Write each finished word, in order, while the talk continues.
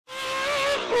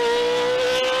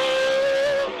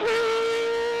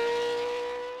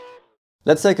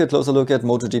Let's take a closer look at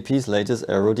MotoGP's latest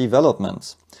aero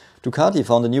developments. Ducati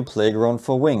found a new playground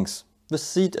for wings, the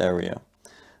seat area.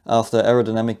 After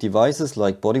aerodynamic devices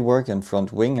like bodywork and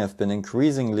front wing have been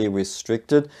increasingly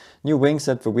restricted, new wings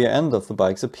at the rear end of the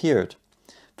bikes appeared.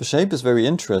 The shape is very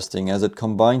interesting as it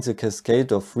combines a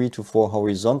cascade of 3 to 4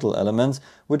 horizontal elements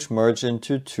which merge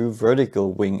into 2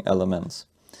 vertical wing elements.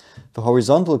 The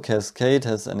horizontal cascade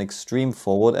has an extreme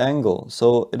forward angle,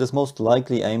 so it is most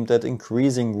likely aimed at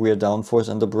increasing rear downforce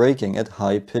and the braking at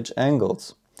high pitch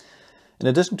angles. In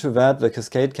addition to that, the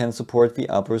cascade can support the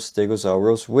upper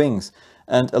Stegosaurus wings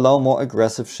and allow more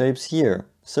aggressive shapes here,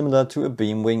 similar to a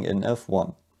beam wing in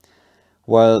F1.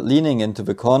 While leaning into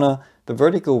the corner, the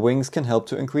vertical wings can help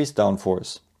to increase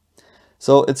downforce.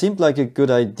 So it seemed like a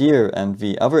good idea, and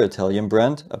the other Italian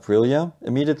brand, Aprilia,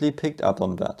 immediately picked up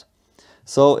on that.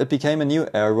 So it became a new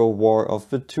aero war of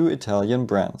the two Italian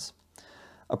brands.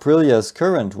 Aprilia's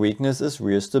current weakness is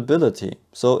rear stability,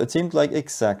 so it seemed like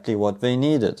exactly what they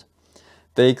needed.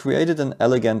 They created an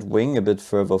elegant wing a bit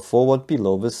further forward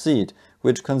below the seat,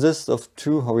 which consists of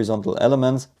 2 horizontal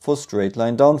elements for straight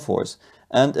line downforce,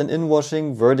 and an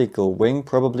inwashing vertical wing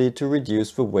probably to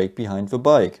reduce the weight behind the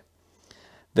bike.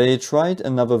 They tried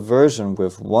another version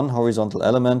with 1 horizontal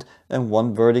element and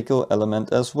 1 vertical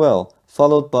element as well,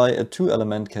 followed by a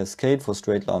 2-element cascade for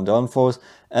straight line downforce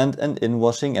and an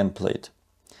inwashing end plate.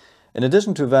 In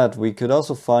addition to that, we could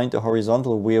also find a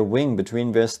horizontal rear wing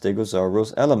between their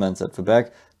Stegosaurus elements at the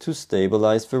back to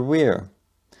stabilize the rear.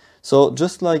 So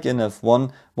just like in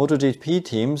F1, MotoGP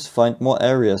teams find more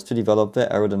areas to develop their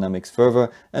aerodynamics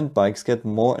further and bikes get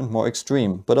more and more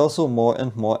extreme, but also more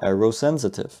and more aero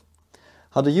sensitive.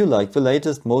 How do you like the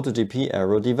latest MotoGP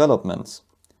aero developments?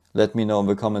 Let me know in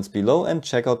the comments below and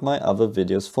check out my other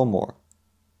videos for more.